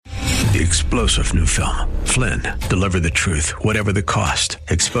The explosive new film, Flynn, Deliver the Truth, Whatever the Cost,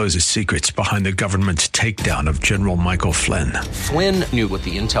 exposes secrets behind the government's takedown of General Michael Flynn. Flynn knew what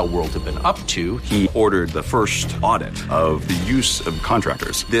the intel world had been up to. He ordered the first audit of the use of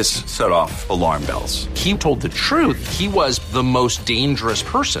contractors. This set off alarm bells. He told the truth. He was the most dangerous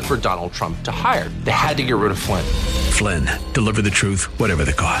person for Donald Trump to hire. They had to get rid of Flynn. Flynn, Deliver the Truth, Whatever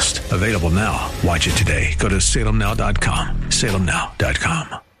the Cost. Available now. Watch it today. Go to salemnow.com.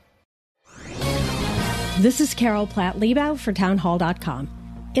 salemnow.com. This is Carol Platt Liebau for townhall.com.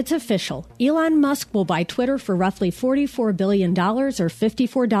 It's official. Elon Musk will buy Twitter for roughly $44 billion or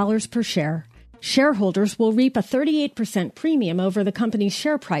 $54 per share. Shareholders will reap a 38% premium over the company's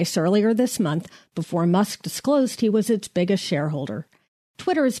share price earlier this month before Musk disclosed he was its biggest shareholder.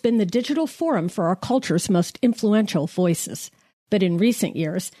 Twitter has been the digital forum for our culture's most influential voices. But in recent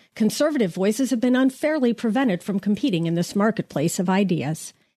years, conservative voices have been unfairly prevented from competing in this marketplace of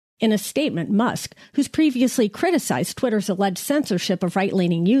ideas. In a statement, Musk, who's previously criticized Twitter's alleged censorship of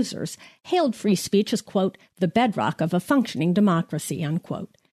right-leaning users, hailed free speech as, quote, the bedrock of a functioning democracy,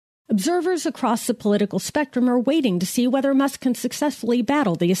 unquote. Observers across the political spectrum are waiting to see whether Musk can successfully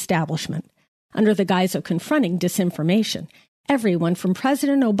battle the establishment. Under the guise of confronting disinformation, everyone from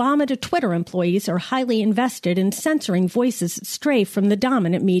President Obama to Twitter employees are highly invested in censoring voices that stray from the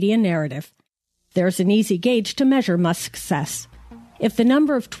dominant media narrative. There's an easy gauge to measure Musk's success. If the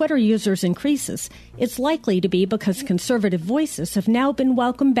number of Twitter users increases, it's likely to be because conservative voices have now been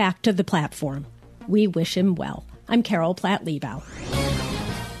welcomed back to the platform. We wish him well. I'm Carol Platt Liebau.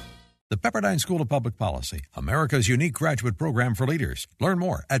 The Pepperdine School of Public Policy, America's unique graduate program for leaders. Learn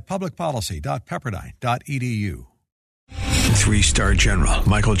more at publicpolicy.pepperdine.edu. 3-star General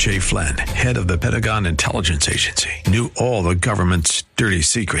Michael J. Flynn, head of the Pentagon Intelligence Agency, knew all the government's dirty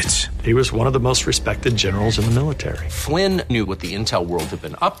secrets. He was one of the most respected generals in the military. Flynn knew what the intel world had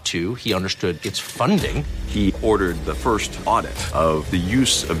been up to. He understood its funding. He ordered the first audit of the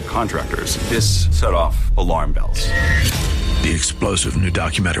use of contractors. This set off alarm bells. The explosive new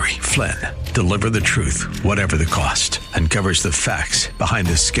documentary, Flynn, Deliver the Truth, Whatever the Cost, uncovers the facts behind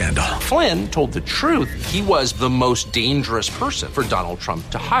this scandal. Flynn told the truth. He was the most dangerous person for Donald Trump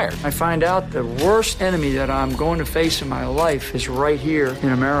to hire. I find out the worst enemy that I'm going to face in my life is right here in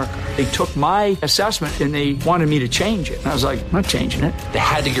America. They took my assessment and they wanted me to change it. And I was like, I'm not changing it. They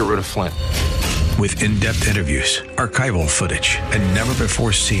had to get rid of Flynn. With in-depth interviews, archival footage, and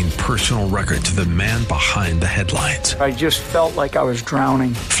never-before-seen personal records of the man behind the headlines. I just felt like I was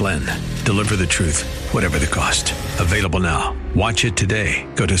drowning. Flynn, Deliver the Truth, Whatever the Cost. Available now. Watch it today.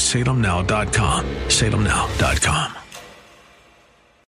 Go to salemnow.com. salemnow.com.